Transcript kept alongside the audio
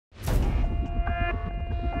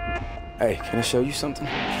Hey, can I show you something?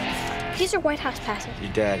 These are White House passes.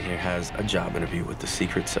 Your dad here has a job interview with the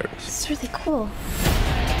Secret Service. It's really cool.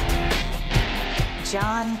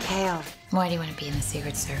 John Cale. Why do you want to be in the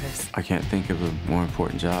Secret Service? I can't think of a more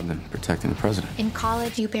important job than protecting the president. In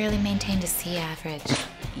college, you barely maintained a C average.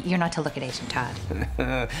 You're not to look at Agent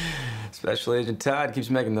Todd. Special Agent Todd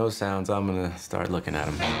keeps making those sounds. I'm gonna start looking at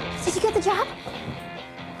him. Did you get the job?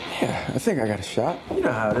 Yeah, I think I got a shot. You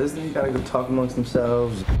know how it is. Then you gotta go talk amongst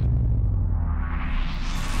themselves.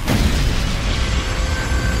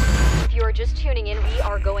 If you're just tuning in, we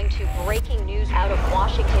are going to breaking news out of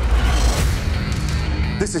Washington.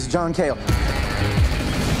 This is John Cale.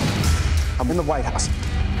 I'm in the White House.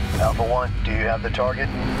 Alpha 1, do you have the target?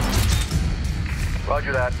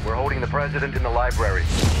 Roger that. We're holding the president in the library.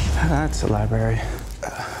 That's a library.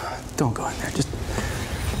 Don't go in there. Just...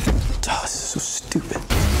 Oh, this is so stupid.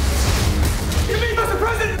 You mean Mr.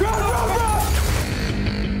 President? Run!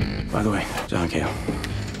 By the way, John Cale.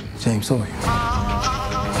 James Sawyer.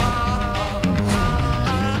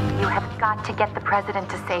 You have got to get the president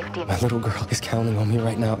to safety. My little girl is counting on me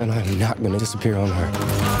right now, and I'm not going to disappear on her.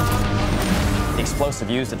 The explosive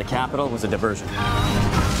used at the Capitol was a diversion.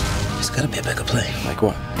 There's got to be a bigger play. Like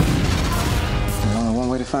what? There's only one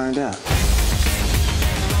way to find out.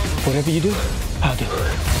 Whatever you do, I'll do.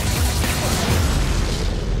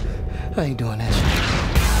 I ain't doing that shit.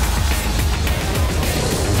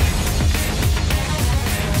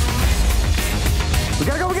 We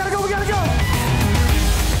gotta go, we gotta go, we gotta go!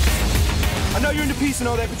 I know you're into peace and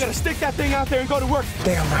all that. We gotta stick that thing out there and go to work.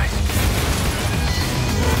 Damn right.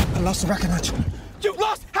 I lost the rocket launcher. You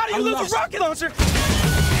lost? How do you lose a rocket launcher?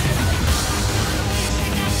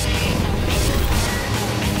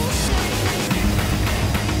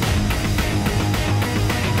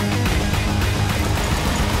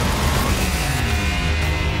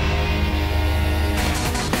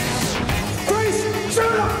 Freeze!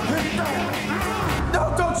 Shoot him! No,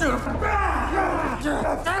 don't shoot him!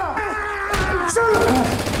 Shoot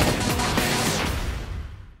him!